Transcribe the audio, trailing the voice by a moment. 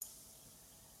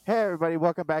Hey everybody,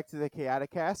 welcome back to the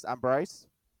Chaotic Cast. I'm Bryce.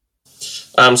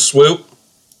 I'm Swoop.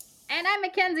 And I'm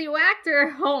Mackenzie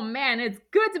Wachter. Oh man, it's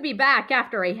good to be back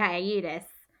after a hiatus.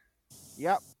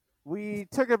 Yep, we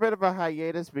took a bit of a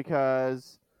hiatus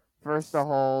because first the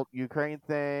whole Ukraine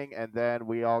thing, and then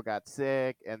we all got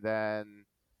sick, and then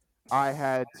I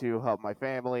had to help my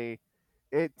family.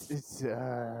 It's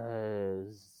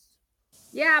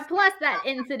Yeah, plus that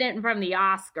incident from the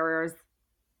Oscars.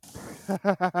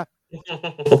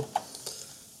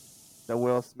 the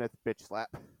Will Smith bitch slap.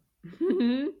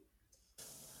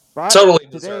 But Totally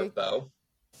today, deserved, though.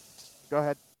 go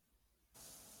ahead.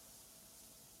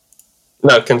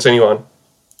 No, continue on.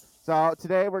 So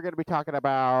today we're going to be talking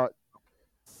about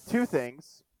two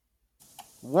things.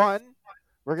 One,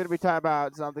 we're going to be talking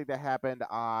about something that happened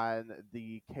on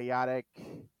the Chaotic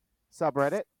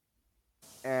subreddit,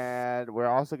 and we're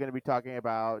also going to be talking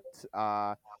about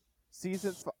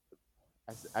season.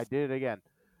 I did it again.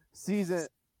 Season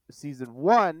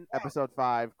 1, episode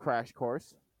 5, Crash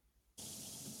Course.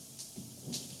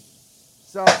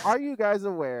 So, are you guys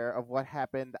aware of what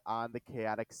happened on the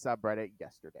Chaotic subreddit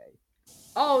yesterday?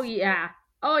 Oh yeah,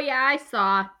 I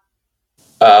saw.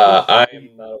 I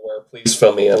am not aware. Please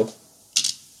fill me in.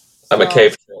 I'm a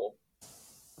cave troll.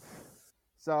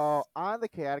 So on the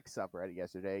Chaotic subreddit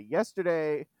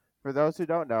yesterday, for those who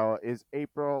don't know, was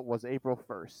April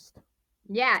 1st.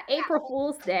 Yeah, April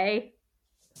Fool's Day.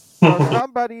 So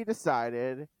somebody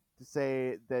decided to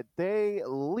say that they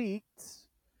leaked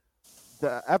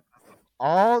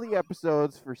all the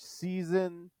episodes for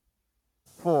season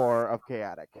 4 of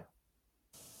Chaotic.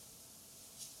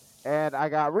 And I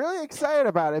got really excited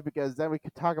about it because then we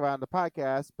could talk about it on the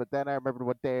podcast, but then I remembered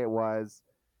what day it was,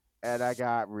 and I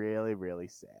got really, really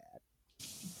sad.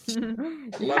 Let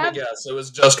me guess. It was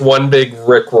just one big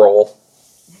Rickroll.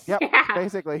 Yep, Yeah.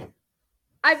 basically.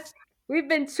 We've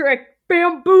been tricked,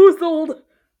 bamboozled.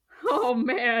 Oh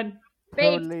man,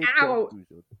 faked Totally out.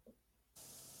 bamboozled.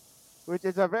 Which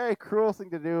is a very cruel thing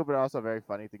to do, but also a very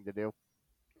funny thing to do.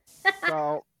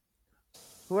 So,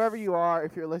 whoever you are,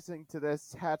 if you're listening to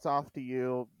this, hats off to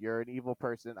you. You're an evil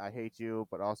person. I hate you,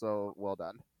 but also well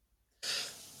done.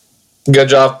 Good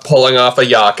job pulling off a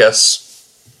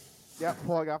Yakus. Yep,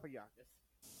 pulling off a Yakus.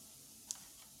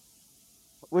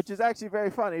 Which is actually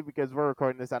very funny because we're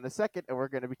recording this on the 2nd, and we're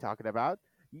going to be talking about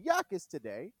Yakus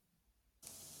today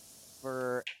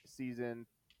for season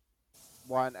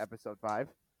 1, episode 5.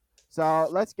 So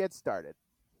let's get started.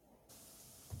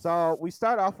 So we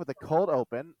start off with a cold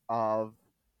open of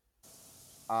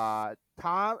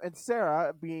Tom and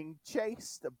Sarah being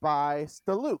chased by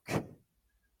Staluk.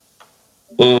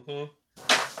 Mm-hmm.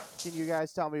 Can you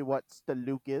guys tell me what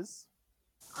Staluk is?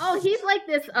 Oh, he's like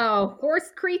this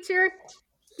horse creature.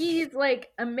 He's like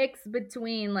a mix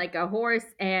between like a horse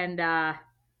and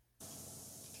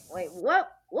wait, what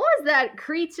was that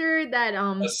creature that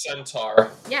A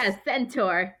centaur. yeah, a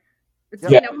centaur.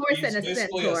 Between Yeah, a horse he's and a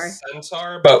basically centaur. a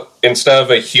centaur, but instead of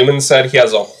a human's head, he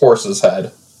has a horse's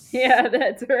head. Yeah,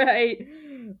 that's right.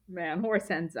 Man, horse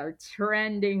heads are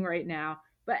trending right now.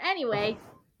 But anyway,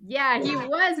 yeah, he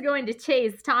was going to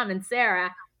chase Tom and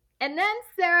Sarah. And then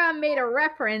Sarah made a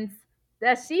reference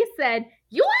that she said,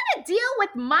 "You want to deal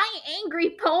with my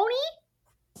angry pony?"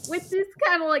 Which is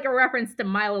kind of like a reference to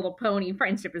My Little Pony,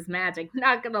 Friendship is Magic.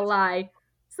 Not gonna lie.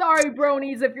 Sorry,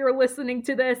 bronies, if you're listening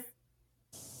to this.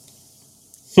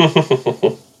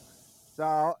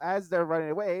 So as they're running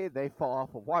away, they fall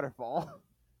off a waterfall.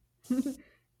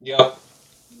 Yep.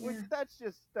 Which that's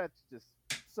just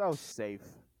so safe.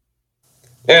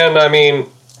 And I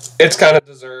mean, it's kind of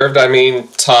deserved. I mean,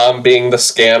 Tom being the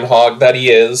scan hog that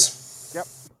he is. Yep.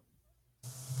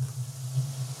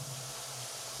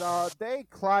 So they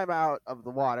climb out of the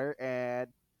water, and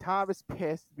Tom is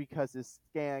pissed because his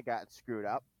scan got screwed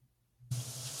up.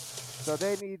 So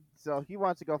he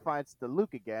wants to go find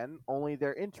Staluk again, only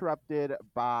they're interrupted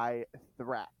by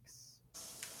Thrax.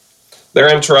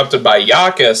 They're interrupted by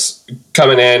Yakus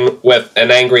coming in with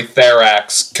an angry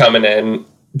Therax coming in,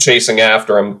 chasing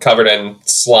after him, covered in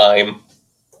slime.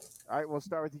 Alright, we'll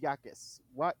start with Yakus.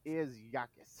 What is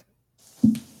Yakus?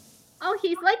 Oh,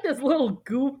 he's like this little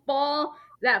goofball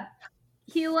that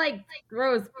he like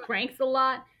throws pranks a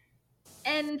lot.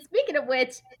 And speaking of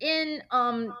which, in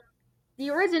the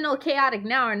original Chaotic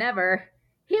Now or Never,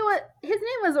 his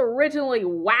name was originally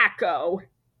Wacko.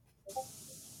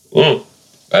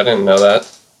 I didn't know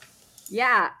that.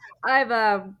 Yeah, I've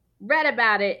read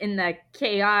about it in the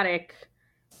Chaotic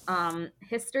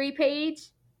history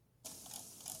page.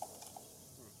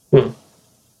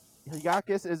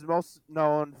 Yakus is most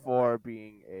known for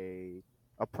being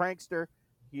a prankster.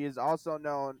 He is also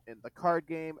known in the card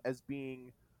game as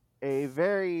being a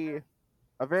very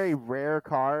rare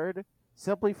card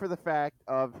simply for the fact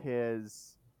of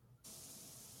his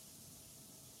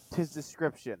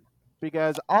description.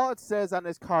 Because all it says on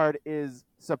this card is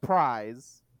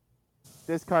surprise.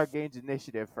 This card gains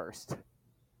initiative first.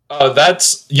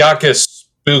 That's Yakis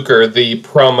Spooker, the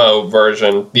promo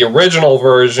version. The original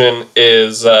version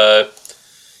is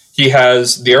he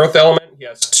has the Earth element, he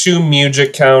has 2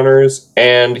 music counters,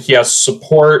 and he has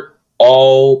support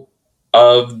all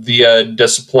of the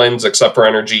disciplines except for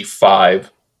energy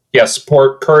 5. He has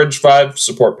support courage 5,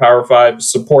 support power 5,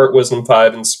 support wisdom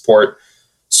 5, and support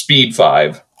speed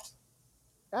 5.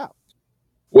 Yeah.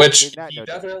 Which he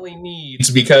definitely needs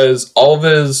because all of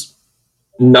his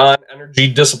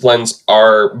non-energy disciplines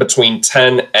are between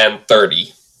 10 and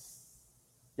 30.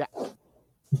 Yeah.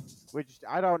 Which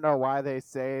I don't know why they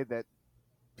say that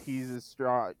he's as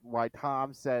strong. Why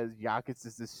Tom says Yakis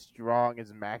is as strong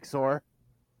as Maxor.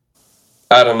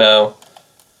 I don't know.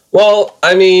 Well,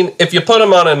 I mean, if you put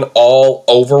him on an all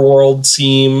overworld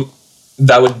team,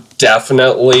 that would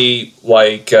definitely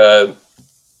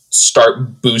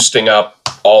start boosting up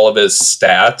all of his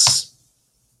stats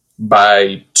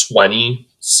by 20.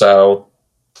 So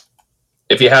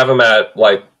if you have him at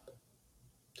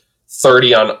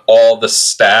 30 on all the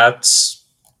stats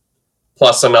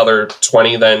plus another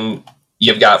 20, then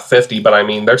you've got 50. But I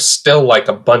mean, there's still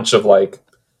a bunch of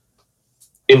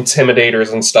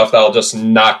intimidators and stuff that'll just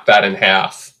knock that in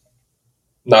half.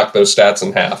 Knock those stats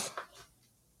in half.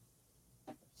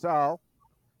 So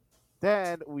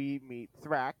then we meet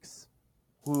Thrax,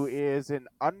 who is an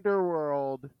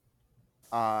underworld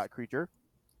creature.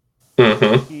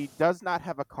 Mm-hmm. He does not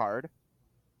have a card.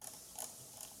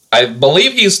 I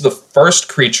believe he's the first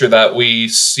creature that we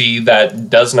see that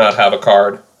does not have a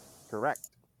card. Correct.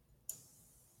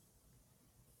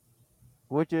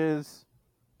 Which is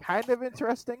kind of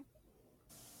interesting.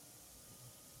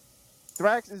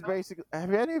 Thrax is basically...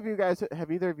 Have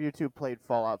either of you two played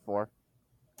Fallout 4?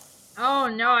 Oh,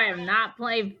 no, I have not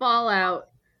played Fallout.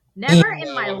 Never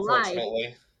in my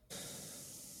life.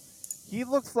 He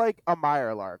looks like a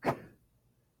Mirelurk.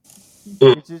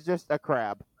 Which is just a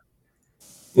crab.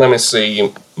 Let me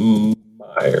see.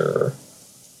 Mirelurk.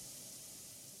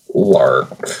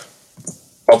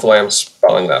 Hopefully I'm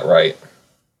spelling that right.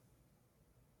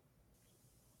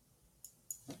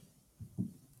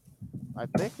 I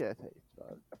think it.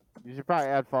 You should probably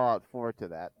add Fallout 4 to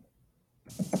that.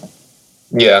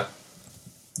 Yeah.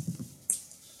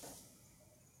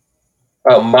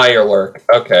 Oh, Mirelurk.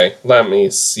 Okay, let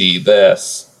me see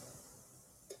this.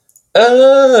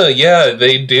 Oh, yeah,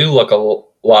 they do look a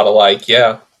lot alike,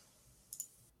 yeah.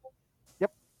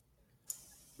 Yep.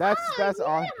 That's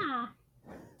awesome. Yeah.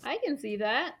 I can see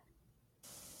that.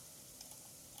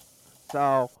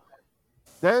 So,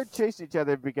 they're chasing each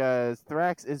other because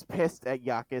Thrax is pissed at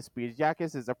Yakis because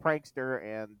Yakis is a prankster,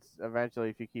 and eventually,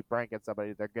 if you keep pranking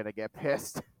somebody, they're gonna get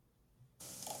pissed.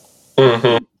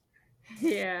 Mm-hmm.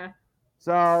 Yeah.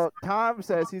 So, Tom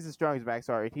says he's as strong as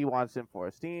Maxar, and he wants him for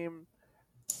his team.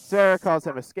 Sarah calls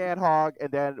him a scan hog, and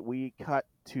then we cut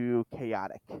to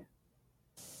Chaotic.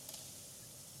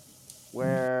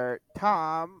 Where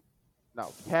Kaz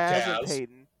and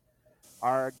Peyton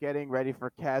are getting ready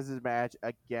for Kaz's match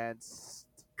against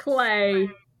Clay.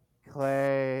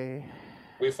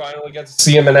 We finally get to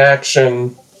see him in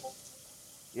action.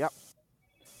 Yep.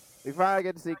 We finally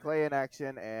get to see Clay in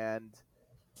action, and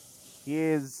he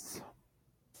is...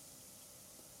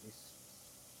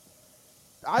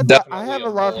 I have a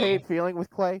love-hate feeling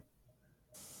with Clay.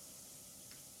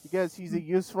 Because he's a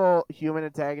useful human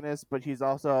antagonist, but he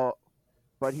also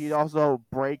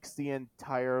breaks the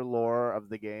entire lore of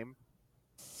the game.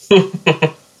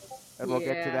 And we'll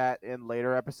get to that in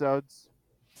later episodes.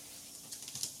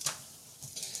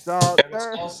 So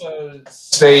it's also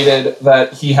stated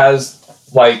that he has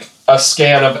a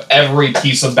scan of every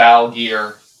piece of battle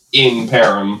gear in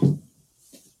Param.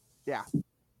 Yeah.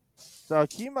 So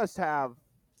he must have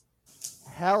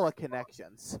hella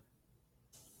connections.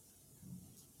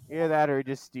 Either that or he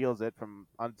just steals it from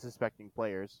unsuspecting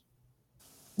players.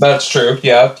 That's true.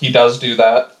 Yeah, he does do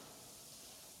that.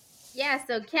 Yeah,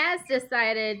 so Kaz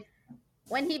decided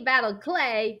when he battled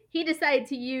Clay, he decided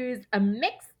to use a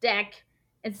mixed deck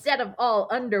instead of all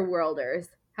Underworlders.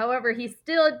 However, he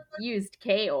still used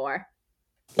Kaor.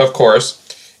 Of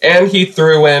course. And he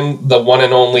threw in the one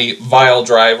and only Vile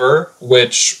Driver,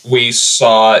 which we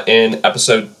saw in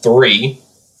episode 3.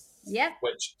 Yep.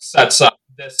 Which sets up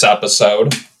this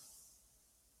episode.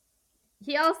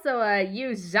 He also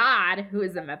used Zod, who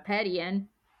is a Mepedian.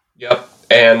 Yep.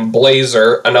 And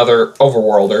Blazer, another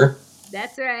Overworlder.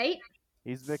 That's right.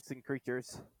 He's mixing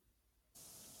creatures.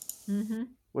 Mm-hmm.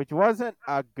 which wasn't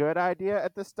a good idea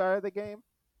at the start of the game.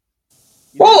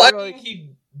 Well, I mean, he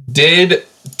did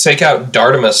take out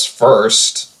Dardamus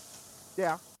first.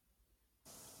 Yeah.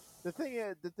 The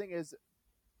thing is,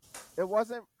 it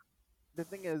wasn't. The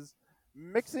thing is,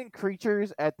 mixing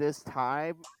creatures at this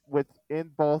time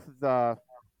in both the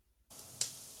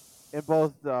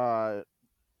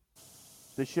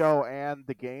show and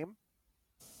the game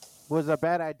was a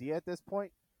bad idea at this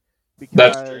point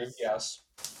That's true. Yes.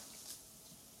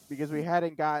 because we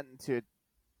hadn't gotten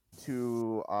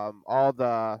to all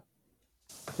the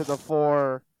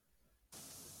 4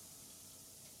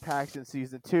 packs in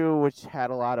season 2, which had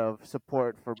a lot of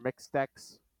support for mixed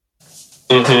decks.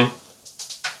 Mm-hmm.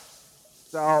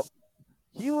 So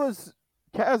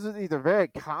Kaz was either very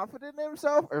confident in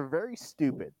himself or very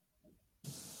stupid.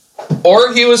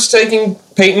 Or he was taking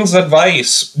Peyton's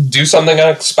advice, do something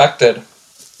unexpected.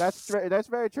 That's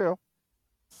very true.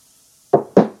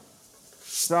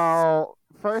 So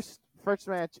first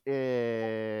match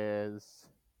is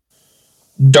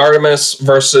Dardamus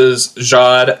versus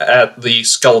Jad at the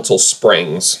Skeletal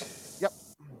Springs. Yep.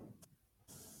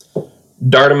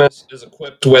 Dardamus is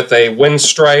equipped with a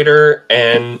Windstrider,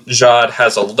 and Jad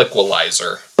has a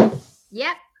Liquilizer.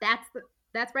 Yep,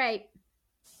 that's right.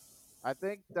 I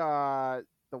think the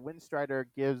Windstrider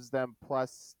gives them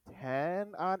 +10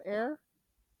 on air.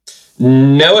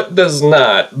 No, it does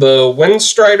not. The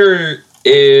Windstrider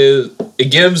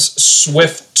gives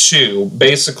Swift 2.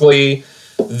 Basically,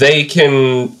 they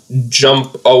can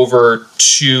jump over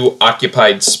 2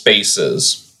 occupied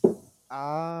spaces.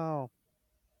 Oh.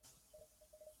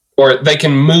 Or they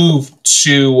can move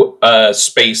 2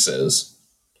 spaces.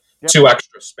 Yep. 2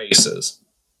 extra spaces.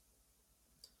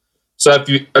 So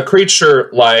if a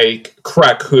creature like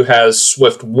Krek, who has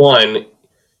Swift 1,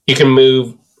 he can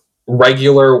move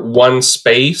regular 1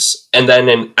 space and then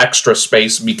an extra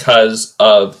space because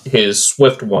of his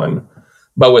Swift 1.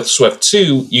 But with Swift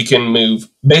 2, you can move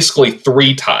basically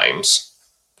 3 times.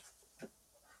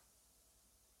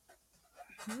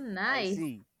 Nice.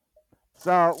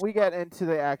 So we get into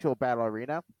the actual battle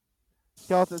arena.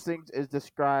 Skeleton Springs is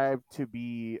described to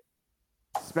be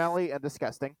smelly and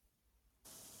disgusting.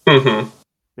 Mm-hmm.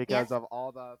 Because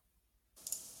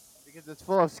it's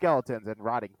full of skeletons and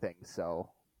rotting things, so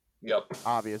yep.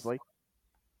 Obviously.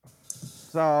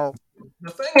 So the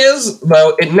thing is,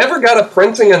 though, it never got a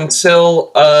printing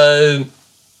until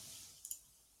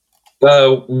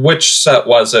which set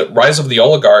was it? Rise of the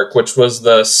Oligarch, which was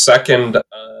the second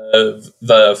of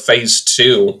the phase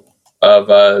 2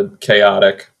 of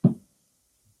Chaotic.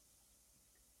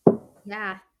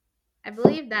 Yeah, I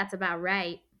believe that's about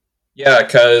right. Yeah,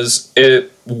 because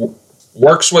it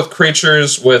works with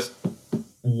creatures with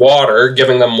water,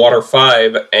 giving them water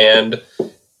 5, and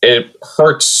it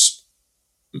hurts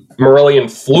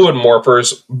Marillion Fluid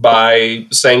Morphers by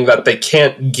saying that they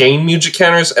can't gain music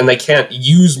counters and they can't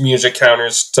use music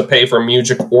counters to pay for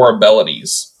music or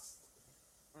abilities.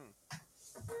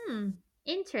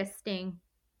 Interesting.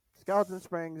 Skeleton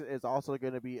Springs is also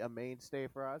going to be a mainstay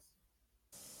for us.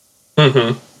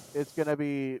 Mm-hmm. It's going to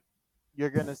be... You're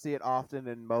going to see it often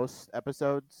in most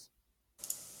episodes.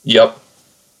 Yep.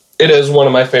 It is one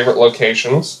of my favorite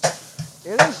locations.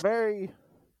 It is very...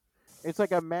 It's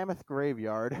like a mammoth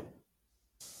graveyard.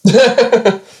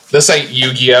 This ain't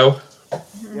Yu-Gi-Oh!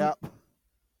 Yep.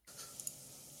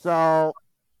 So...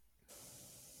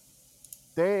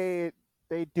 They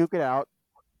duke it out.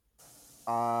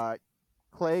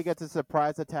 Clay gets a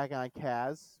surprise attack on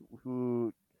Kaz,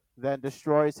 who then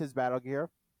destroys his battle gear.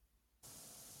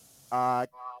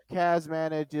 Kaz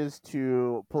manages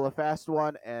to pull a fast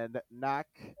one and knock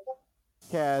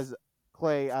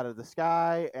Clay out of the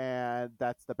sky, and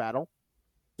that's the battle.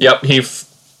 Yep,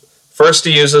 first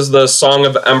he uses the Song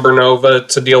of Ember Nova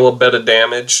to deal a bit of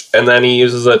damage, and then he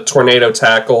uses a Tornado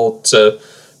Tackle to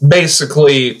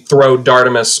basically throw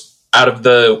Dardamus out of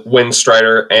the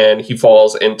Windstrider, and he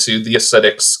falls into the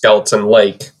acidic skeleton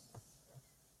lake.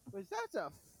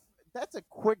 That's a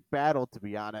quick battle, to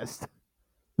be honest.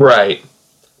 Right.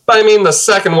 But I mean, the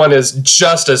second one is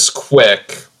just as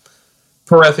quick.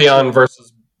 Peretheon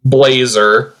versus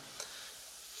Blazer.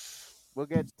 We'll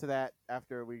get to that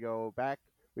after we go back.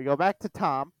 We go back to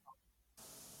Tom.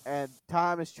 And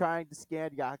Tom is trying to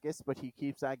scan Yakis, but he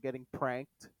keeps on getting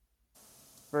pranked.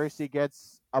 First, he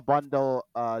gets a bundle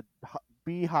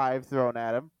beehive thrown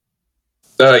at him.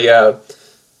 Yeah.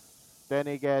 Then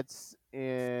he gets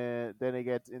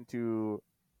into...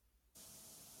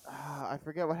 I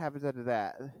forget what happens after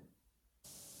that.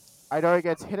 I know he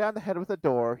gets hit on the head with a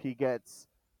door. He gets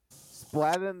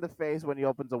splatted in the face when he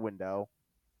opens a window.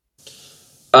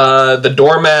 the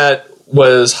doormat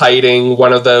was hiding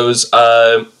one of those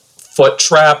foot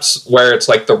traps where it's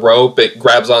like the rope, it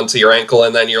grabs onto your ankle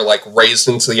and then you're like raised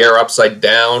into the air upside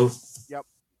down. Yep.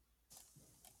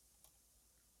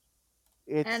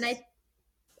 And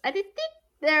I think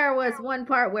there was one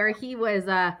part where he was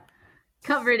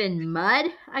covered in mud,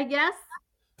 I guess.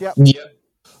 Yep. Yeah.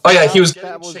 Oh yeah, he was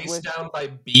getting chased down by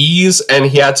bees, and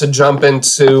he had to jump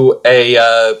into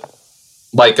a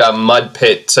like a mud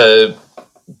pit to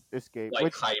escape,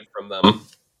 like hide from them.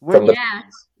 Yeah.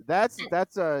 That's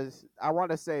a. I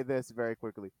want to say this very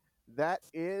quickly. That's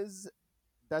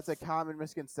a common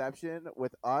misconception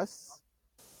with us.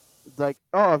 Like,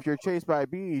 oh, if you're chased by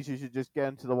bees, you should just get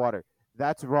into the water.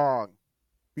 That's wrong.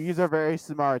 Bees are very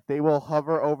smart. They will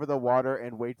hover over the water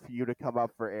and wait for you to come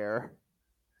up for air.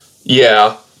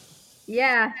 Yeah.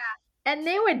 Yeah. And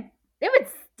they would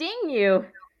sting you.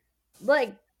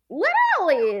 Like,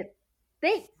 literally,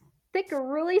 they could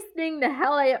really sting the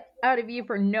hell out of you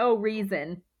for no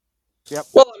reason. Yep.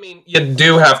 Well, I mean, you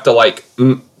do have to like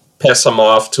piss them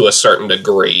off to a certain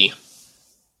degree.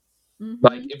 Mm-hmm.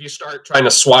 Like, if you start trying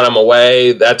to swat them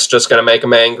away, that's just going to make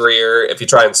them angrier. If you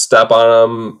try and step on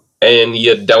them and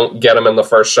you don't get them in the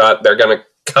first shot, they're going to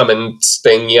come and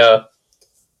sting you.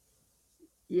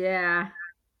 Yeah.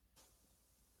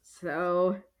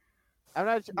 So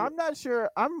I'm not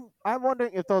sure. I'm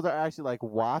wondering if those are actually like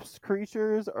wasp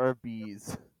creatures or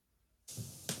bees.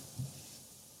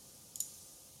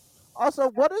 Also,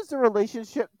 what is the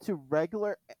relationship to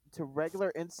regular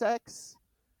insects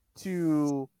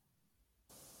to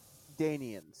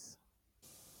Danians?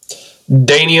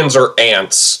 Danians are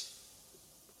ants.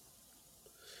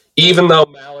 Even though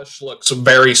Malish looks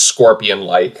very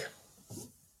scorpion-like.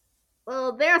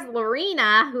 Well, there's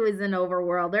Lorena, who is an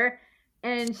overworlder,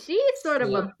 and she's sort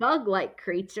of a bug-like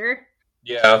creature.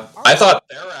 Yeah, I thought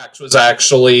Therax was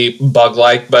actually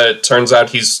bug-like, but it turns out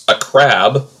he's a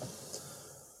crab.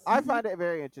 I find it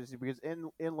very interesting because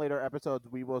in later episodes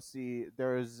we will see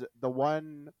there's the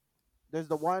one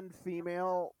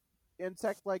female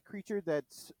insect-like creature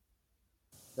that's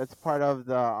part of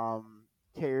the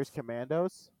Cair's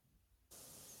Commandos.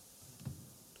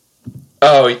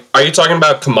 Oh, are you talking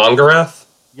about Kamangareth?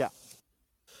 Yeah.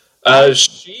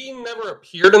 She never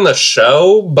appeared in the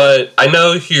show, but I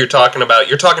know who you're talking about.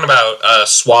 You're talking about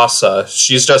Swasa.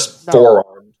 She's just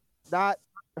four-armed. Not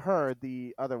her,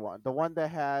 the other one. The one that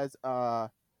has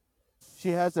she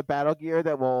has a battle gear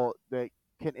that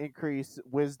can increase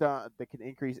wisdom, that can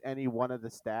increase any one of the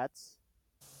stats.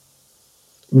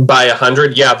 By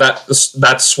 100? Yeah, that's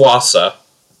Swasa.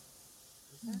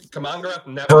 Kamangareth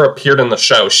never appeared in the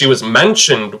show. She was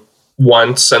mentioned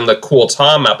once in the Cool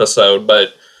Tom episode,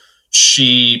 but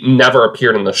she never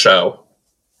appeared in the show.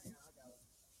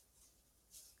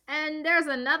 And there's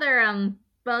another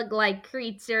bug-like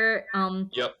creature.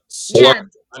 Yep,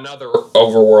 Slurp, another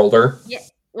overworlder. Yeah.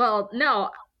 Well, no,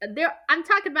 I'm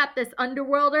talking about this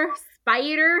underworlder,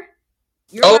 Spider.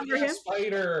 You remember him?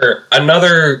 Spider,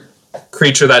 another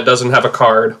creature that doesn't have a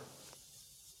card.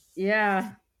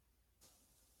 Yeah.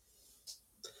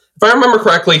 If I remember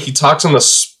correctly, he talks in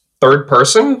the third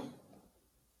person.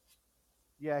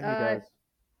 Yeah, he does.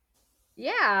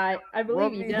 Yeah, I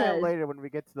believe he does. We'll meet him later when we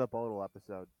get to the Bodil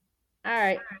episode. All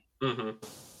right. Mm-hmm.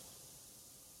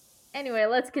 Anyway,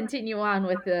 let's continue on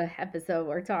with the episode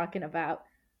we're talking about.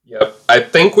 Yep. I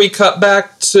think we cut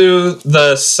back to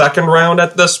the second round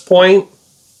at this point.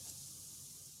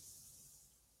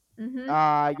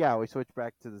 Mm-hmm. Yeah, we switched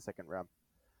back to the second round.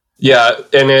 Yeah,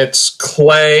 and it's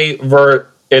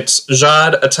it's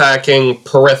Jad attacking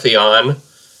Perithion,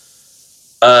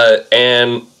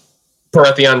 and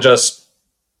Perithion just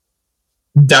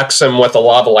decks him with a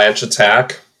Lavalanche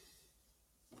attack.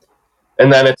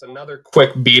 And then it's another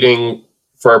quick beating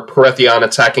for Perithion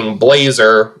attacking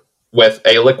Blazer with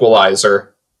a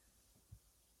Liquidizer.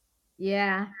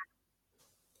 Yeah.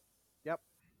 Yep.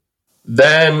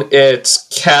 Then it's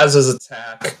Kaz's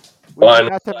attack on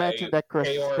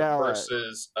Kaor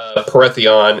versus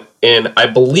Perithion in, I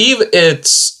believe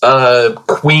it's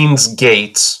Queen's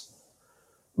Gate,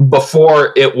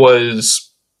 before it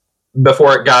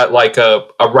got like a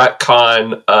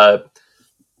retcon,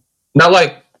 not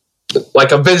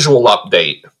like a visual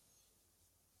update.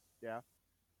 Yeah.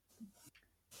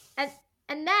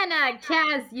 And then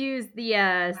Kaz used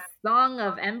the Song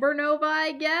of Ember Nova,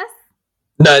 I guess.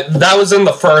 No, that was in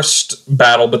the first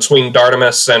battle between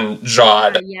Dardamus and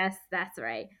Jad. Yes, that's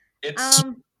right.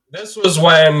 This was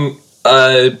when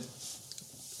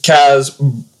Kaz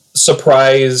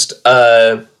surprised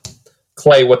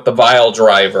Clay with the Vile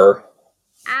Driver.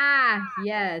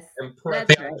 yes. And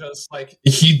That's Protheon right. just like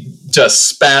he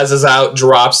just spazzes out,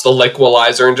 drops the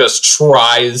liquidizer, and just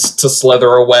tries to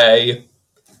slither away.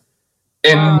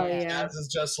 And Oh, yeah. Jazz is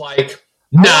just like,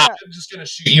 nah, I'm just gonna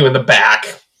shoot you in the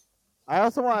back. I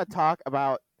also want to talk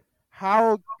about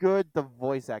how good the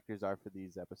voice actors are for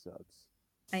these episodes.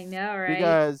 I know, right?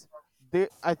 Because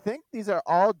I think these are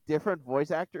all different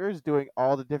voice actors doing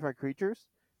all the different creatures,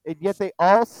 and yet they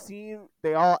all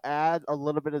add a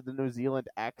little bit of the New Zealand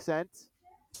accent.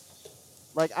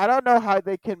 Like, I don't know how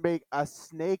they can make a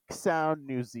snake sound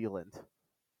New Zealand.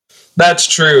 That's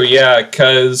true, yeah,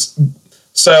 because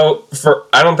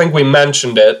I don't think we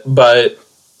mentioned it, but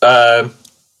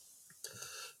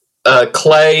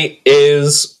Clay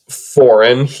is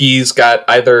foreign. He's got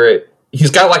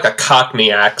like a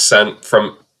Cockney accent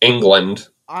from England.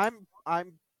 I'm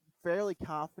fairly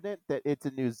confident that it's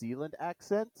a New Zealand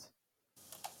accent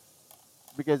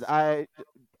because I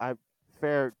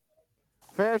fair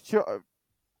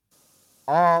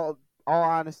all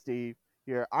honesty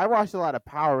here, I watched a lot of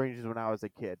Power Rangers when I was a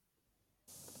kid,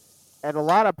 and a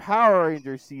lot of Power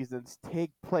Ranger seasons take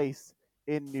place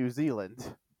in New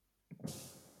Zealand.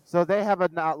 So they have a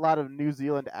lot of New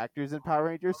Zealand actors in Power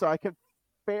Rangers, so I can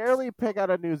fairly pick out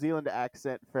a New Zealand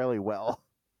accent fairly well.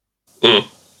 Mm.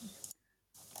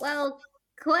 Well,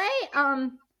 Clay,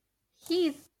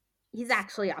 he's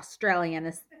actually Australian,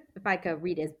 if I could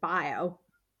read his bio.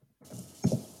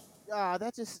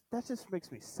 That just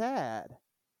makes me sad.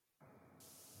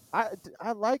 I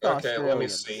like Okay, Australians. let me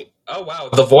see. Oh wow,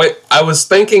 the voice. I was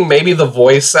thinking maybe the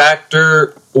voice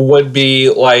actor would be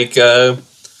like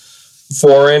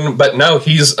foreign, but no,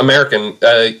 he's American.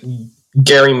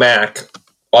 Gary Mack,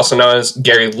 also known as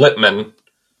Gary Littman.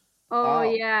 Oh,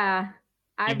 yeah.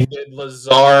 He did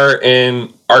Lazar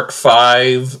in Arc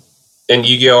 5, in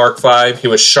Yu-Gi-Oh! Arc 5. He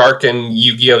was Shark in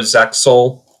Yu-Gi-Oh!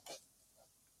 Zexal.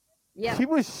 Yeah. He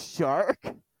was Shark?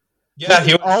 Yeah,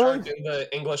 he was Shark in the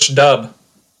English dub.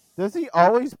 Does he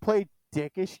always play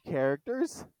dickish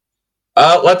characters?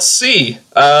 Let's see.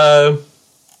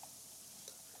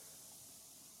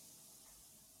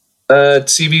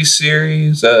 TV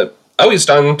series. He's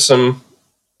done some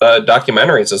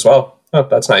documentaries as well. Oh,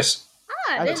 that's nice.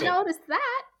 I didn't notice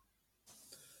that.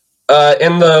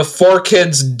 In the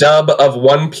 4Kids dub of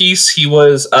One Piece, he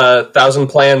was Thousand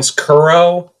Plans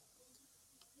Kuro.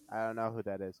 I don't know who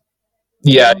that is.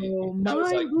 Yeah, that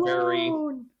was like very.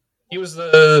 He was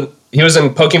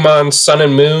in Pokemon Sun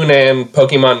and Moon and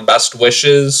Pokemon Best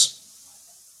Wishes.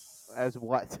 As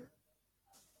what?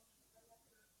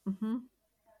 Mm-hmm.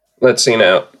 Let's see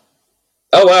now.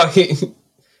 Oh wow,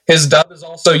 his dub is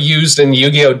also used in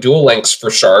Yu-Gi-Oh! Duel Links for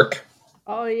Shark.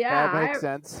 Oh yeah, that makes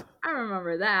sense. I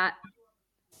remember that.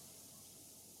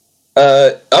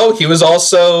 He was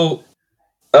also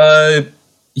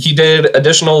he did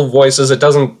additional voices. It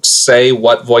doesn't say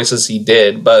what voices he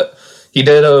did, but he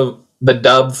did the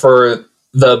dub for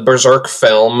the Berserk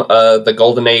film, the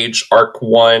Golden Age Arc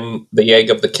 1, The Egg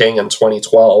of the King in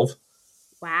 2012.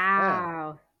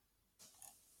 Wow.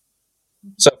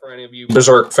 So for any of you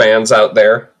Berserk fans out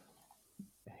there.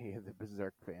 Any of the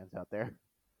Berserk fans out there.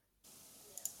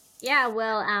 Yeah,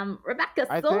 well, Rebecca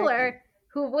Solar,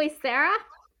 who voiced Sarah,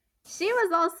 she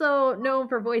was also known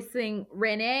for voicing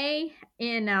Renee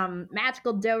in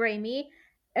Magical Do Re Mi,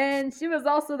 and she was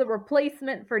also the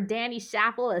replacement for Danny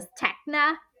Shaffel as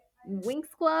Techna in Winx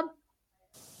Club.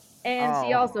 And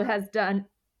she also has done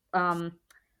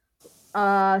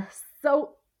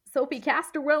Sophie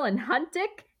Casterwill and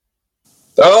Huntic.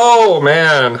 Oh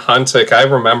man, Huntic, I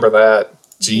remember that.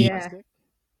 Gee. Yeah,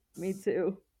 me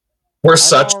too. We're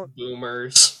such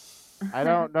boomers. I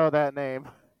don't know that name.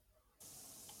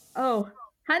 Oh,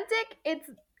 Huntic, it's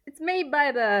made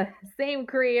by the same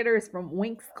creators from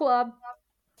Winx Club.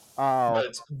 Oh. But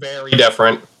it's very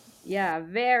different. Yeah,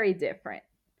 very different.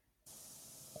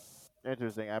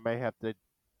 Interesting. I may have to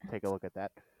take a look at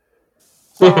that.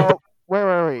 So, where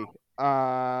were we?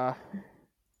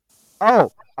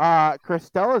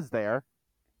 Christella's there.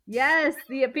 Yes,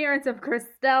 the appearance of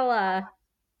Christella.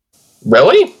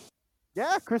 Really?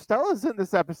 Yeah, Christella's in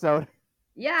this episode.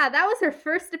 Yeah, that was her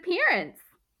first appearance.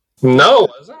 No,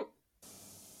 wasn't.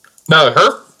 No,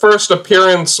 her first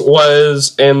appearance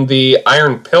was in the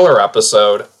Iron Pillar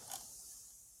episode.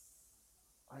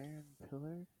 Iron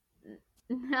Pillar?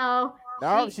 No.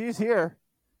 No, she's here.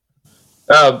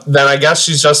 Then I guess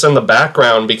she's just in the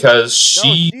background because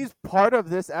she's part of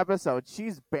this episode.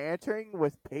 She's bantering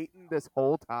with Peyton this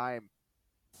whole time.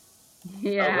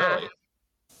 Yeah. Oh, really?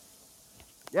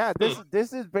 Yeah,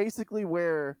 this is basically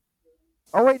where...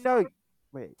 Oh, wait, no.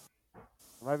 Wait.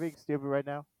 Am I being stupid right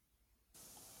now?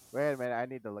 Wait a minute, I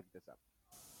need to look this up.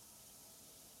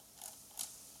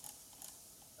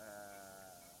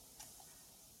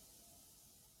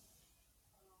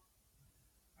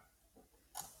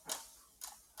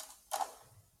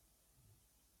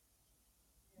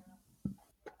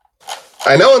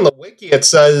 I know in the wiki it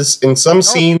says in some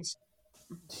scenes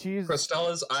She's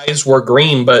Kristella's eyes were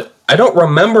green, but I don't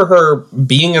remember her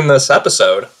being in this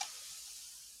episode.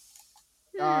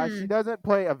 she doesn't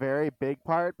play a very big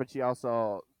part, but she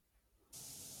also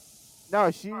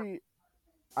I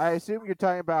assume you're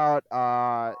talking about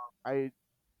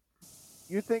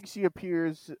you think she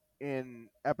appears in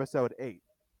episode 8.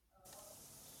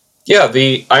 Yeah,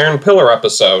 the Iron Pillar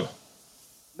episode.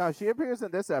 No, she appears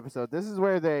in this episode. This is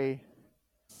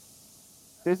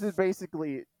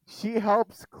basically she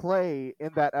helps Clay in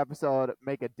that episode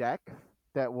make a deck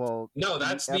that will No,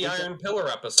 that's the everything. Iron Pillar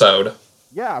episode.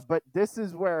 Yeah, but this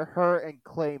is where her and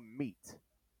Clay meet.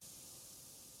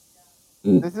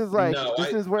 This is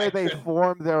where they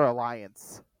form their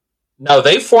alliance. No,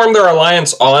 they formed their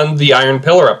alliance on the Iron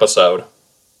Pillar episode.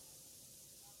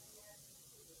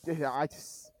 Yeah,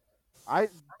 I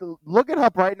look it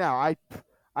up right now.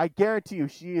 I guarantee you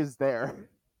she is there.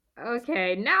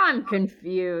 Okay, now I'm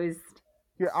confused.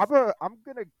 Here, I'm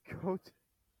gonna go.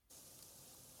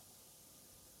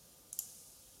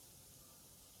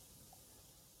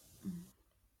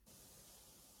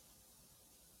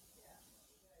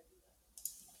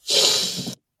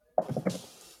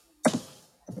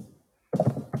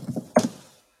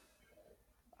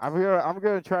 I'm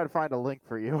gonna try to find a link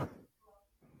for you.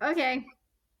 Okay.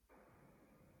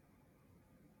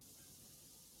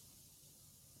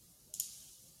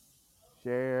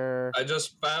 Share. I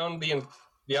just found the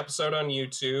episode on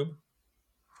YouTube.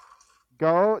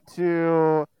 Go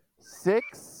to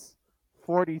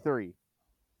 6:43.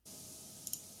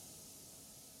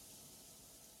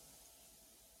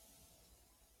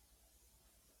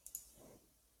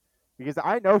 Because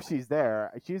I know she's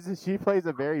there. She plays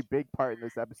a very big part in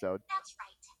this episode. That's right.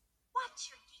 Watch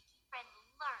your geeky friend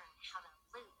learn how to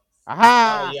lose.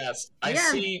 Aha! Oh yes, I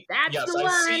Yeah, see. that's Yes, the I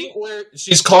one. see where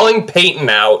she's calling Peyton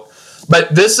out,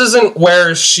 but this isn't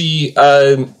where she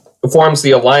forms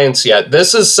the alliance yet.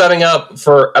 This is setting up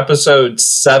for episode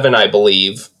 7, I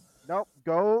believe. Nope.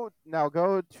 Go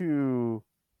to.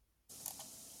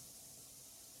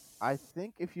 I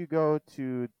think if you go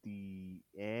to the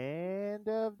end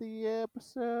of the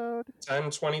episode.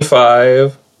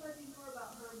 10:25.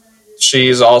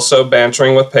 She's also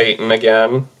bantering with Peyton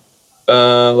again.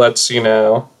 Let's see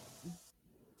now.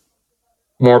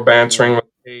 More bantering with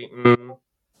Peyton.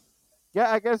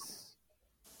 Yeah, I guess.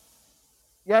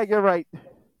 Yeah, you're right.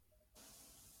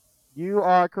 You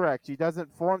are correct. She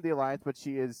doesn't form the alliance, but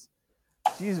she's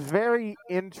very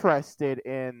interested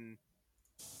in.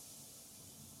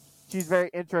 She's very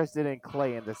interested in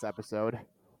Clay in this episode.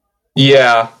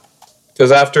 Yeah,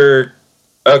 because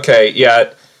okay,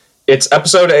 yeah, it's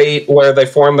episode 8 where they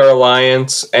form their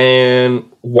alliance,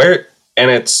 and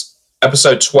it's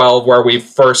episode 12 where we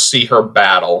first see her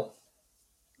battle.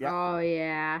 Yep. Oh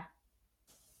yeah.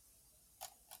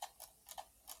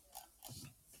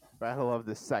 Battle of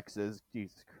the Sexes.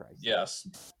 Jesus Christ. Yes.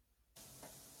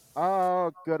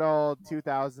 Oh, good old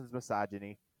 2000s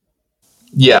misogyny.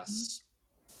 Yes.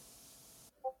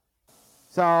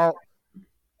 So,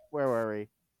 where were we?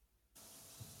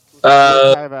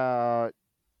 I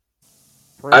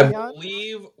Protheon?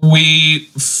 believe we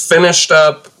finished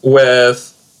up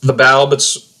with the battle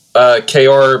between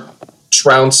Kaor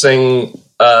trouncing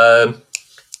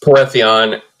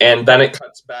Protheon, and then it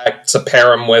cuts back to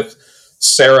Param with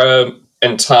Sarah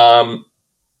and Tom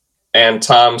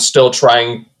still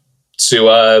trying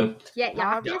to Yeah,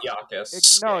 Tom- yeah.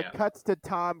 Yakis. It cuts to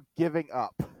Tom giving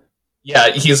up. Yeah,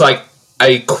 he's like,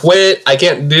 I quit, I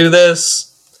can't do this.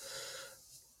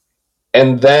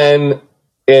 And then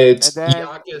it's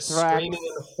Yakis screaming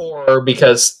in horror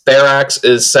because Therax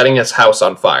is setting his house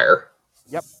on fire.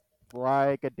 Yep,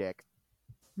 like a dick.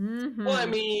 Mm-hmm. Well, I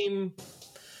mean,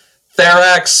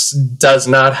 Therax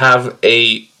doesn't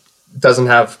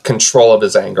have control of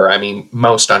his anger. I mean,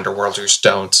 most Underworlders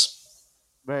don't.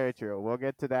 Very true. We'll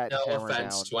get to that. No hammer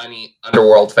offense down. to any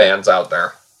Underworld fans out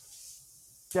there.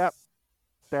 Yep,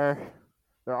 they're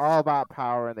all about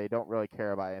power and they don't really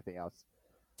care about anything else.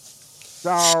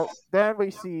 So then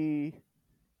we see.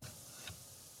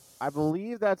 I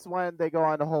believe that's when they go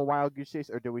on the whole wild goose chase,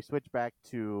 or do we switch back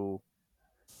to?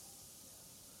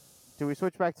 Do we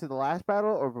switch back to the last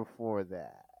battle or before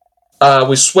that?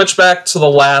 We switch back to the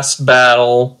last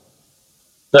battle.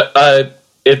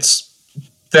 It's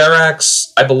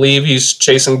Therax. I believe he's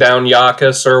chasing down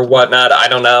Yakis or whatnot. I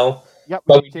don't know. Yep,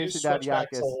 But we do chasing down switch back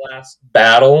to Yakis, the last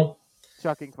battle.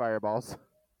 chucking fireballs.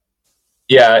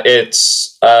 Yeah,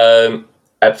 it's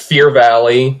at Fear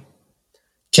Valley.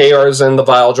 KR's in the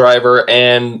Vile Driver,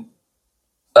 and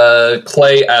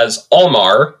Clay as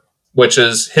Omar, which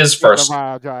is his first. The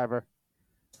Vile Driver.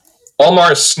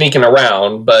 Ulmar's sneaking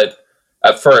around, but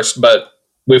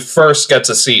we first get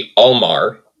to see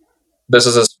Ulmar. This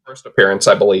is his first appearance,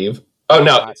 I believe. Oh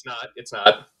no, it's not. It's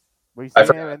not. We see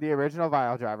him in the original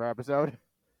Vile Driver episode.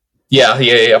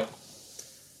 Yeah.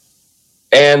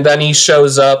 And then he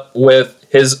shows up with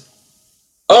his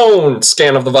own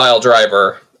scan of the Vile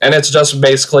Driver, and it's just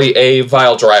basically a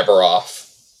Vile Driver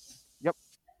off. Yep.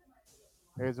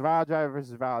 There's Vile Driver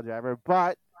versus Vile Driver,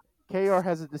 but Kaor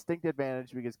has a distinct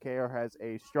advantage because Kaor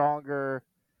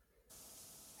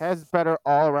has better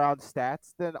all-around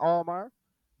stats than Ulmar.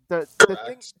 The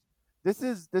thing, this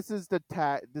is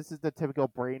the typical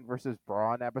brain versus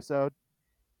brawn episode.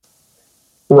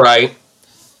 Right.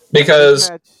 Because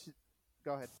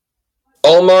go ahead.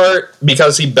 Ulmar,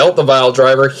 because he built the Vile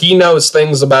Driver, he knows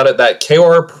things about it that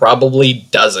Kaor probably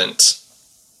doesn't.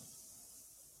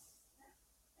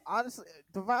 Honestly,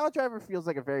 the Vile Driver feels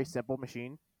like a very simple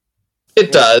machine.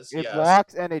 It does. It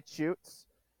walks and it shoots.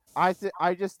 I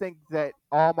just think that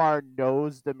Ulmar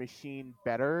knows the machine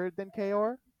better than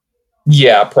Kaor.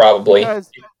 Yeah, probably.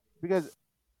 Because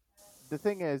the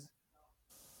thing is,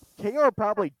 Kaor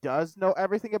probably does know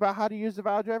everything about how to use the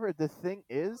Vile Driver. The thing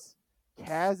is,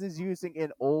 Kaz is using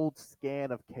an old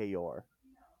scan of Kaor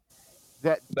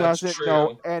that doesn't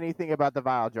know anything about the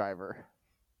Vile Driver.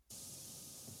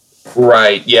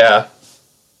 Right, yeah.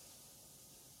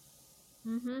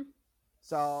 Mm-hmm.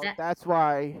 So that's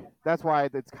why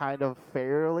it's kind of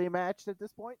fairly matched at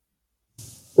this point.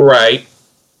 Right.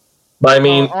 But I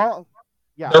mean,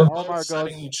 they're both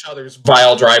setting each other's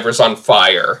Vile Drivers on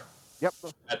fire. Yep.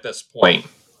 At this point.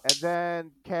 And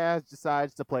then Kaz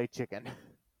decides to play chicken.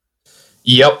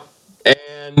 Yep.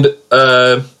 And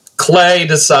Clay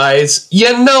decides,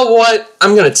 you know what?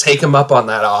 I'm going to take him up on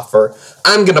that offer.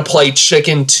 I'm going to play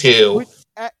chicken too.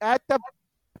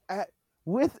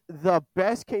 With the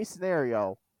best case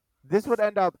scenario, this would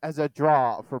end up as a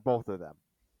draw for both of them.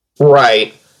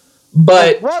 Right.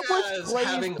 But what was Clay's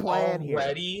having plan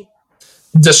already here?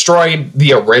 Destroyed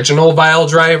the original Vile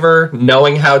Driver,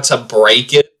 knowing how to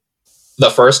break it the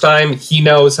first time, he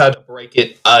knows how to break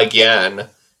it again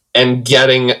and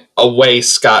getting away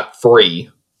scot-free.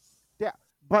 Yeah,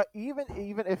 but even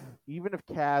if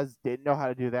Kaz didn't know how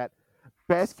to do that,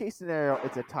 best case scenario,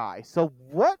 it's a tie. So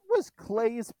what was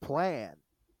Clay's plan?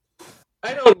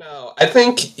 I don't know. I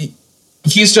think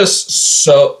he's just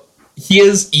he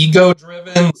is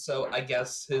ego-driven, so I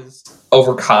guess his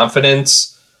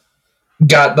overconfidence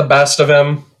got the best of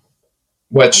him,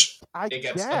 which it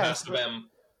gets the best of him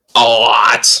a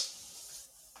lot.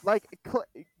 Like,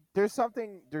 there's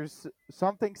something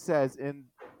says in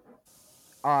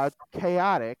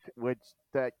Chaotic, which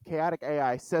the Chaotic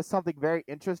AI says something very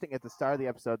interesting at the start of the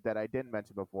episode that I didn't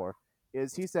mention before,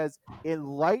 is he says, in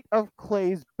light of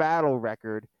Clay's battle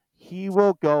record, he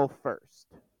will go first.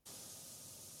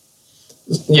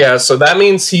 Yeah, so that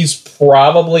means he's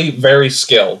probably very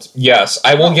skilled. Yes,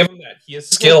 I will give him that. He is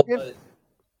skilled.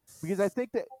 Because I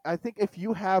think if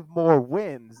you have more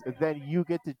wins, then you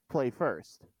get to play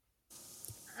first.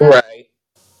 Right.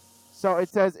 So it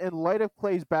says, in light of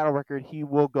Clay's battle record, he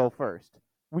will go first.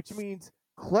 Which means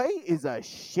Clay is a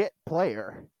shit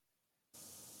player.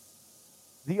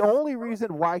 The only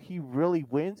reason why he really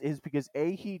wins is because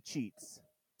A, he cheats.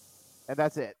 And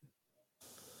that's it.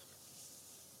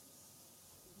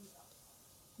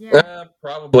 Yeah.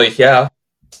 Probably, yeah.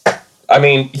 I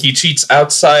mean, he cheats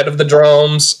outside of the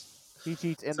drones. He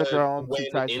cheats in the drones.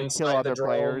 He tries to kill other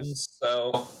players.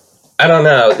 So, I don't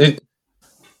know.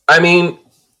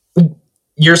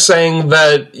 You're saying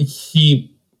that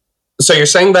he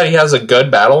has a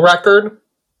good battle record?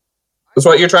 Is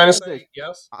what you're trying to say?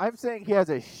 Yes. I'm saying he has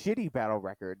a shitty battle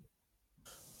record.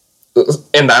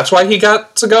 And that's why he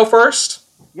got to go first?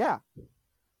 Yeah.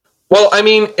 Well, I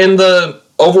mean, in the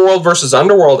Overworld versus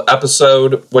Underworld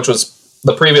episode, which was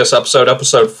the previous episode,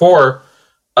 episode 4,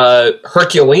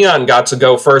 Herculeon got to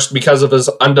go first because of his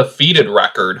undefeated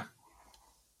record.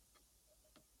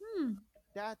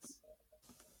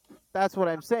 That's what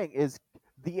I'm saying, is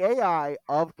the AI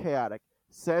of Chaotic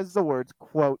says the words,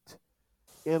 quote,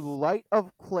 in light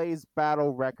of Clay's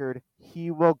battle record,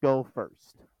 he will go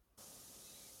first.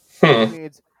 Which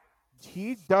means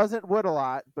he doesn't win a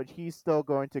lot, but he's still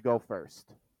going to go first.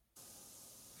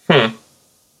 That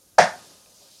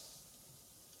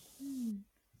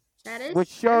is Which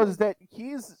shows that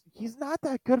he's not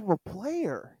that good of a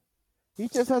player. He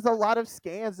just has a lot of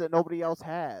scans that nobody else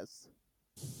has.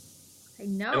 I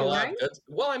know, right?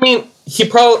 Well, I mean, he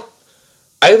probably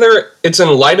either in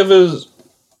light of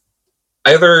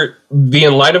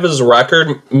his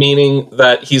record, meaning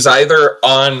that he's either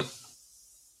on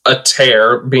a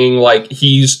tear, being like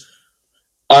he's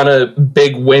on a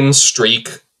big win streak,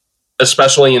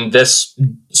 especially in this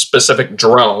specific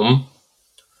drome,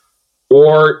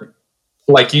 or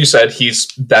like you said, he's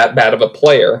that bad of a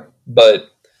player.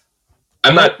 But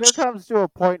I'm not. There comes to a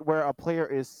point where a player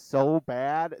is so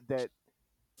bad that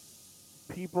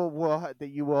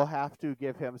you will have to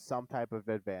give him some type of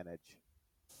advantage.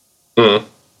 Mm.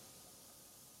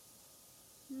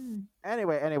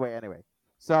 Anyway.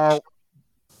 So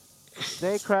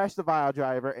they crash the Vile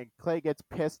Driver, and Clay gets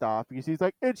pissed off because he's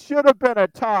like, "It should have been a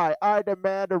tie. I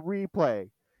demand a replay."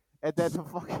 And then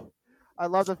I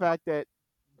love the fact that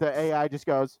the AI just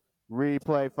goes,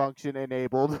 "Replay function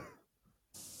enabled."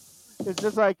 It's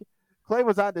just like Clay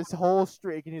was on this whole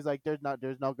streak, and he's like, there's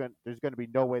going to be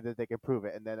no way that they can prove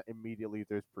it, and then immediately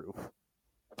there's proof.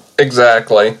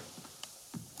 Exactly.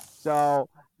 So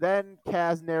then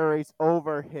Kaz narrates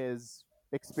over his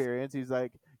experience. He's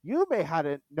like, "You may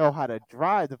know how to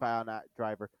drive the Vile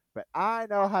Driver, but I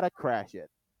know how to crash it."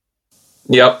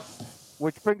 Yep.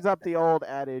 Which brings up the old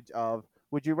adage of,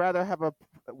 would you rather have a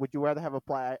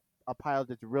pilot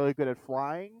that's really good at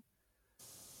flying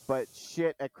but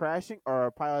shit at crashing, or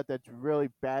a pilot that's really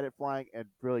bad at flying and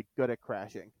really good at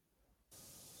crashing?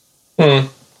 I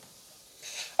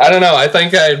don't know. I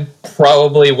think I'd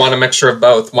probably want a mixture of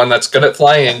both. One that's good at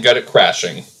flying and good at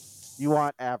crashing. You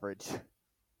want average.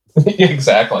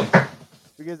 Exactly.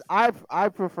 Because I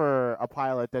prefer a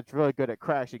pilot that's really good at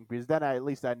crashing, because then at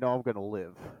least I know I'm going to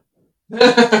live.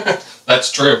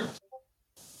 That's true.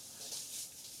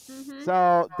 Mm-hmm.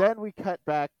 So then we cut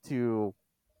back to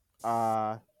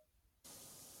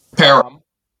Param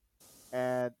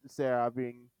and Sarah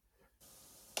being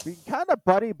kind of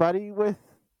buddy with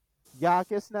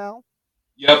Yakis now.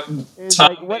 Yep. It's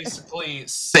Tom like, basically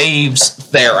saves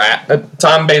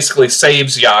Tom basically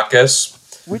saves Yakis.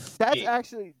 Which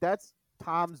that's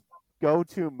Tom's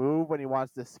go-to move when he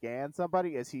wants to scan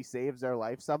somebody, is he saves their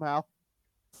life somehow.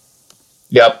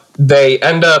 Yep. They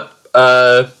end up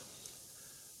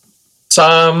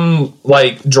Tom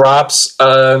drops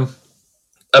a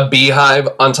beehive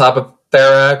on top of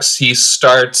Therax. He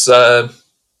starts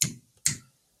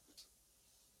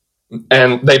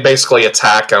and they basically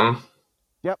attack him.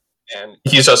 Yep. And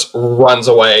he just runs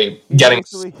away, getting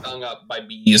stung up by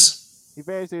bees. He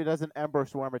basically does an Ember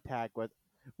Swarm attack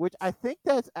which I think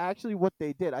that's actually what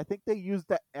they did. I think they used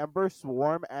the Ember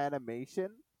Swarm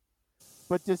animation,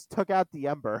 but just took out the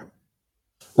Ember.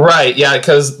 Right, yeah,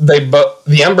 because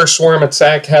the Ember Swarm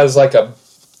attack has like a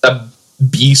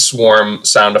bee swarm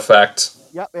sound effect.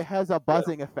 Yep, it has a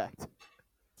buzzing effect.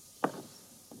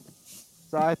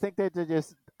 So I think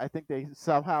they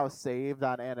somehow saved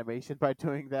on animation by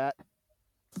doing that.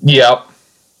 Yep.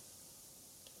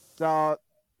 So,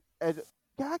 and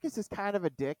Yakis is kind of a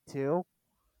dick too.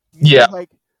 Yeah. Like,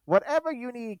 whatever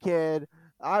you need, kid,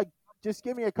 just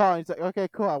give me a call. And he's like, "Okay,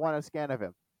 cool. I want a scan of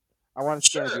him. I want to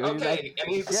scan of you." Okay. He's like, and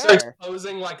he starts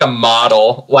posing like a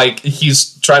model, like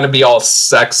he's trying to be all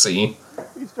sexy.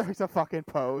 He strikes a fucking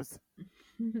pose.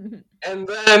 And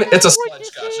then it's a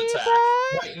sludge gush attack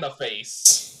right in the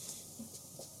face.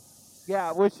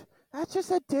 Yeah, that's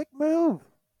just a dick move.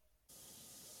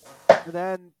 And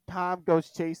then Tom goes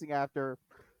chasing after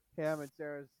him, and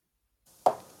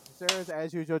Sarah's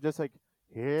as usual just like,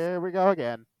 "Here we go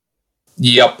again."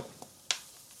 Yep.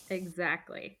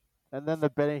 Exactly. And then the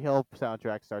Benny Hill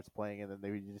soundtrack starts playing, and then they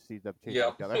just see them chasing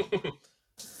each other.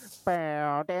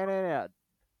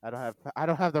 I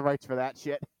don't have the rights for that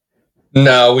shit.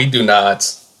 No, we do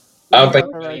not. I don't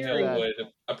think Benny Hill would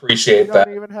appreciate that. that.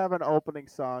 We don't even have an opening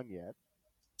song yet.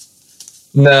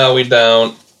 No, we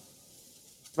don't.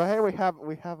 But hey, we have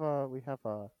a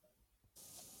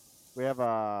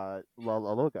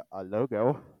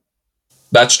logo.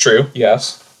 That's true.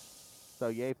 Yes. So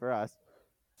yay for us.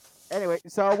 Anyway,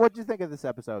 so what did you think of this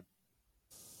episode?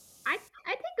 I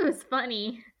think it was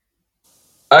funny.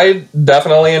 I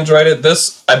definitely enjoyed it.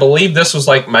 I believe this was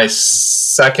like my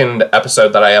second episode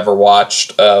that I ever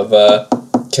watched of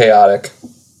Chaotic.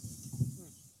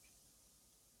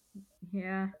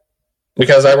 Yeah.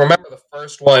 Because I remember the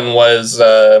first one was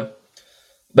the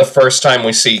first time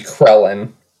we see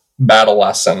Krellin, Battle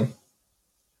Lesson.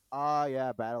 Oh,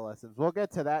 yeah, Battle Lessons. We'll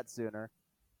get to that sooner.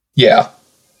 Yeah.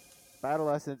 Battle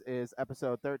Lessons is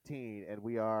episode 13, and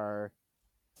we are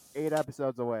 8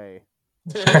 episodes away.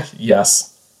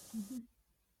 Yes.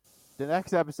 The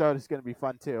next episode is going to be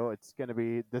fun, too. It's going to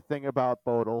be the thing about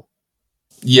Bodil.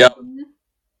 Yep.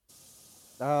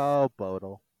 Oh,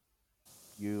 Bodil.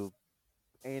 You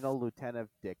anal lieutenant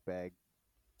dickbag.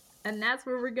 And that's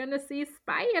where we're going to see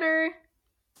Spider.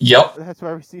 Yep. That's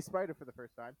where we see Spider for the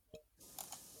first time.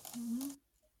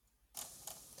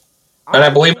 And I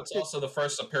believe it's also the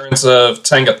first appearance of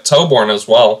Tenga Toborn as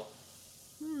well.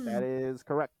 That is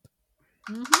correct.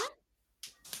 Mm-hmm.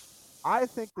 I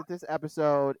think that this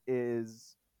episode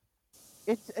is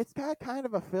it's got kind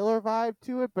of a filler vibe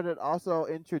to it, but it also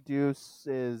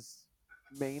introduces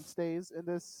mainstays in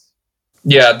this.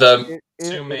 Yeah, the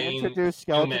It two main introduced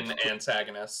human skeletons.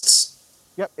 antagonists.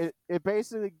 Yep, it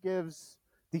basically gives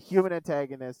the human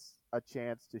antagonists a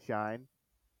chance to shine,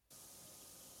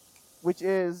 which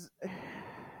is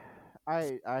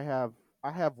I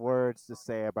have words to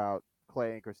say about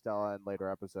Clay and Christella in later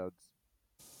episodes,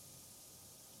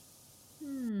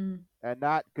 and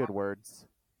not good words.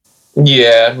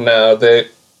 Yeah, no, they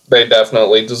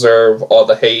definitely deserve all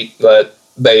the hate that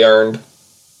they earned.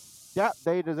 Yeah,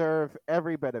 they deserve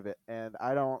every bit of it, and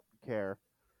I don't care.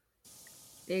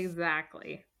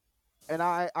 Exactly. And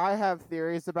I have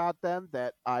theories about them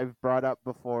that I've brought up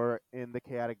before in the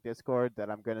Chaotic Discord that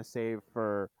I'm gonna save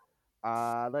for.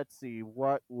 Let's see,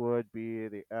 what would be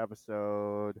the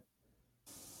episode?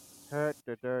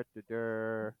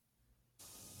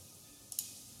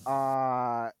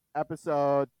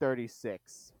 Episode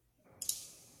 36.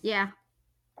 Yeah.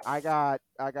 I got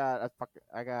a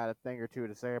thing or two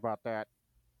to say about that.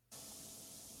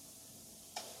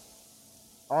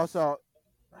 Also,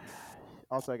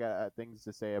 I got things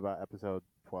to say about episode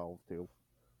 12 too.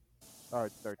 Or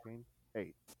 13,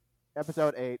 8.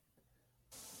 Episode 8.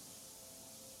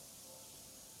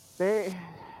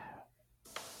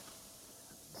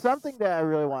 Something that I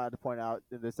really wanted to point out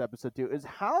in this episode too is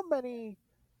how many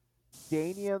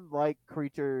Danian-like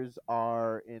creatures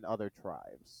are in other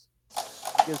tribes.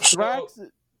 Because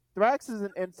Thrax is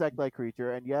an insect-like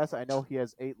creature, and yes, I know he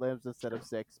has 8 limbs instead of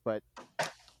 6, but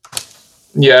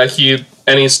yeah,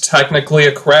 he's technically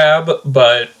a crab,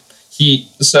 but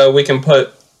so we can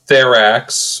put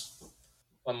Therax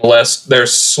on the list.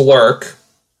 There's Slurk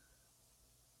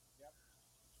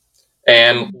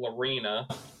and Lorena.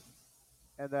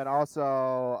 And then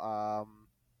also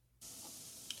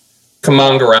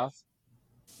Kamangara.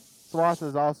 Swasa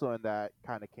is also in that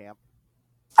kind of camp.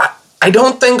 I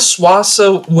don't think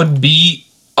Swasa would be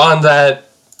on that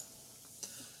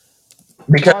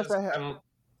because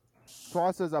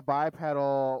Swasa is a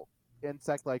bipedal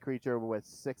insect-like creature with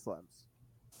 6 limbs.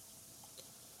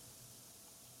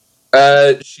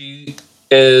 She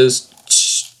is.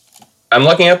 I'm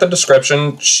looking at the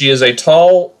description. She is a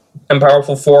tall and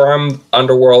powerful four-armed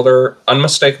underworlder,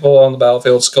 unmistakable on the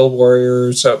battlefield, skilled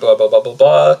warrior, so blah blah blah blah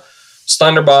blah.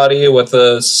 Slender body with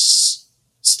a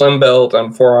slim build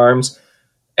and 4 arms,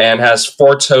 and has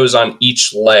 4 toes on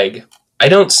each leg. I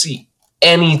don't see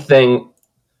anything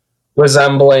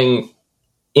resembling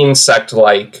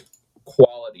insect-like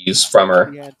qualities from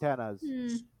her. The antennas.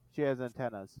 She has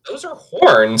antennas. Those are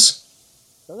horns.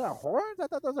 Those are horns? I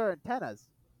thought those are antennas.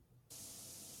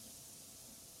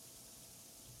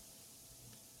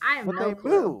 But they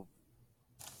move.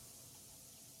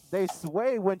 They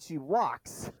sway when she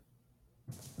walks.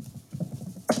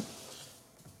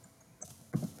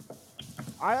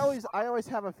 I always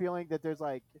have a feeling that there's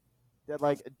like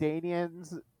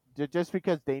Danians, just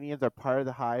because Danians are part of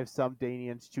the hive, some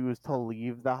Danians choose to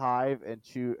leave the hive and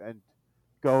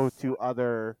go to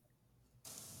other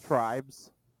tribes.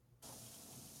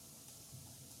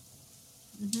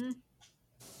 Mm-hmm.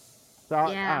 So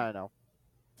I don't know.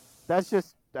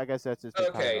 I guess that's just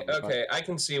okay. I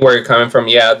can see where you're coming from.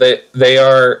 Yeah, they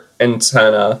are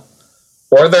antenna,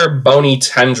 or they're bony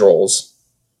tendrils.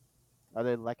 Are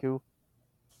they Leku?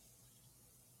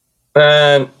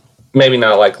 Maybe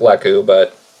not like Leku,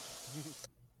 but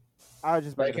I was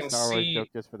just making a Star Wars joke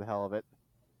just for the hell of it.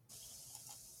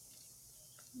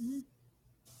 Mm-hmm.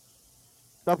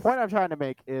 The point I'm trying to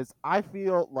make is I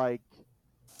feel like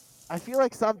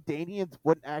some Danians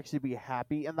wouldn't actually be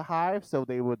happy in the hive, so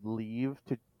they would leave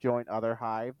to join other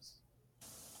hives.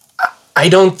 I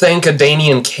don't think a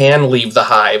Danian can leave the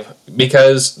hive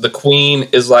because the queen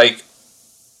is like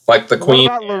the queen.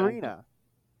 What about Lorena?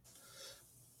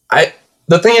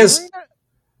 The thing is,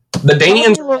 the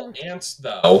Danians are all ants,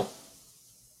 though.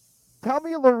 Tell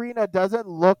me Lorena doesn't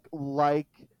look like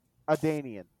a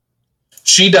Danian.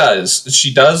 She does.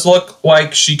 She does look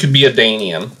like she could be a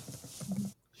Danian.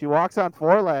 She walks on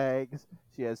 4 legs.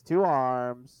 She has 2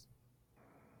 arms.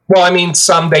 Well, I mean,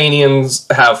 some Danians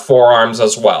have 4 arms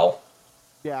as well.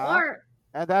 Yeah,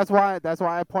 and that's why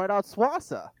I point out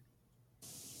Swasa.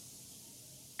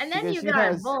 And then you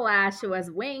got Volash, who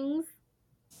has wings.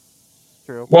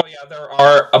 True. Well, yeah, there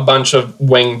are a bunch of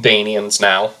winged Danians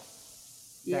now.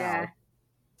 Yeah.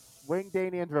 Winged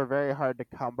Danians were very hard to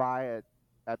come by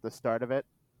at the start of it.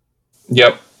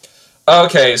 Yep.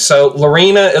 Okay, so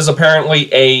Lorena is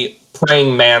apparently a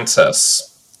praying mantis.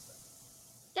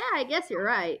 Yeah, I guess you're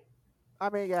right. I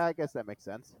mean, yeah, I guess that makes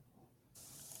sense.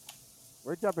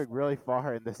 We're jumping really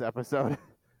far in this episode.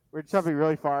 We're jumping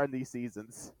really far in these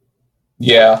seasons.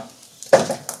 Yeah.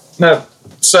 No,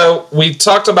 so we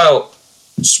talked about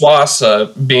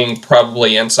Swasa being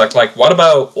probably insect-like. What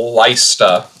about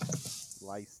Lysta?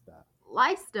 Lysta.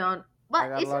 Lystone. I What?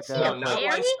 gotta Isn't look she up. a not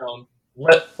fairy? Lystone.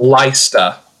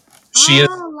 Lysta. She is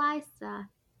Oh, Lysta.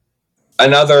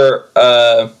 another.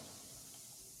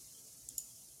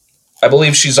 I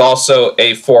believe she's also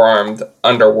a four-armed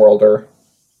underworlder.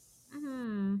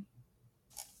 Hmm.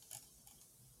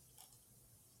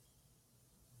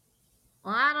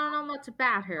 Well, I don't know much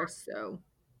about her, so.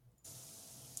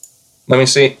 Let me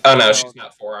see. Oh no, she's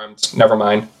not four-armed. Never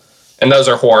mind. And those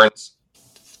are horns.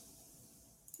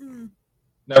 Hmm.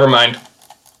 Never mind.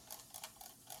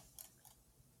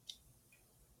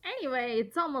 Anyway,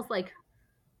 it's almost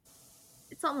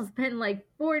been like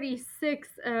 46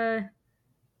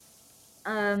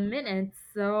 minutes,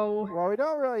 so Well, we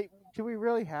don't really. Do we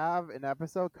really have an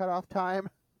episode cutoff time?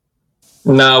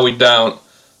 No, we don't.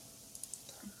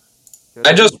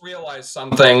 I just realized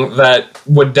something that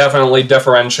would definitely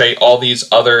differentiate all these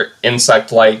other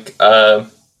insect-like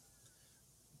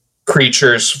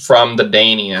creatures from the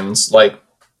Danians. Like,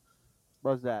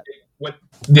 What's that? with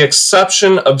the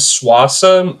exception of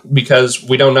Swasa, because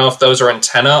we don't know if those are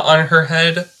antenna on her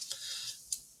head,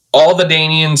 all the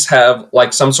Danians have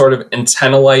like some sort of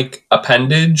antenna-like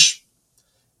appendage,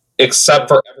 except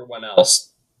for everyone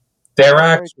else.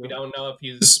 Darax, we don't know if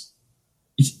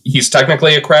he's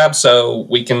technically a crab, so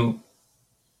we can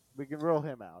rule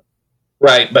him out.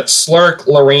 Right, but Slurk,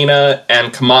 Lorena,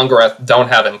 and Kamangareth don't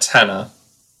have antenna.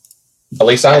 At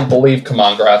least I don't believe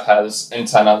Kamangareth has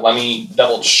antenna. Let me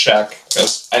double check,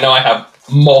 because I know I have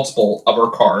multiple of her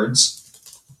cards.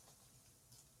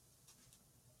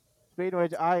 Speaking of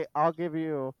which, I'll give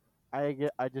you. I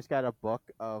just got a book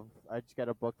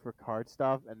for card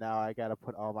stuff, and now I gotta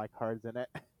put all my cards in it.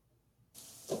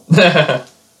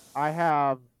 I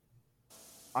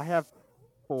have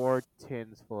 4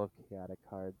 tins full of chaotic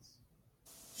cards.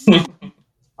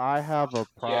 I have a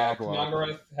Yeah, problem.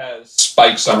 Kamangareth has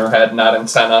spikes on her head, not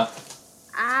antenna.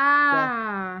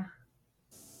 ah.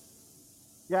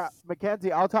 Yeah,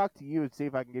 Mackenzie, I'll talk to you and see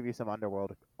if I can give you some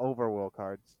overworld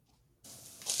cards.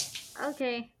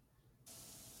 Okay.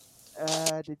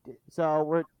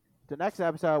 So the next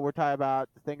episode we're talking about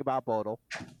the thing about Bodil.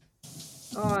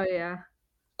 Oh yeah.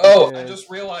 Oh, I just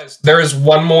realized there is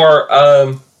one more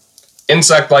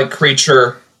insect-like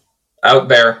creature out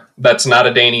there that's not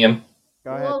a Danian.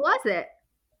 Go ahead. What was it?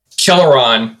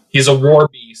 Killeron. He's a war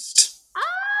beast.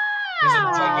 He's a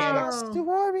Oh. gigantic. Do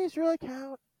war beasts really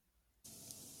count?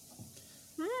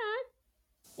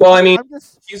 Well, I mean,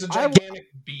 he's a gigantic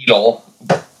beetle,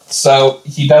 so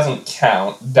he doesn't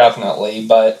count, definitely,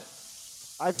 but...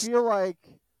 I feel like...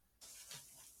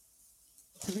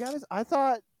 To be honest, I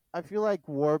feel like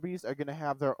war beasts are going to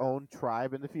have their own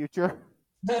tribe in the future.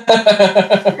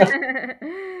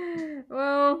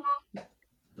 Well,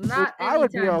 not I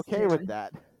would be anytime okay soon. with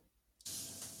that.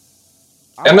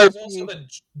 And there's also the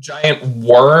giant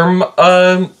worm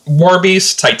war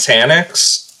beast,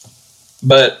 Titanics,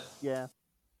 but yeah,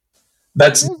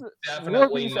 that's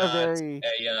definitely not very...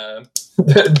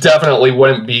 definitely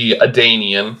wouldn't be a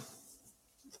Danian.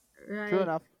 Right. True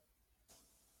enough.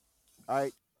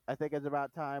 Alright, I think it's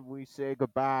about time we say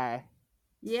goodbye.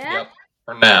 Yeah? Yep,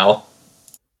 for now.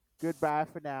 Goodbye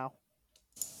for now.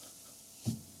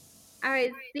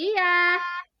 Alright, see ya!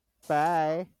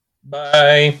 Bye.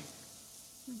 Bye.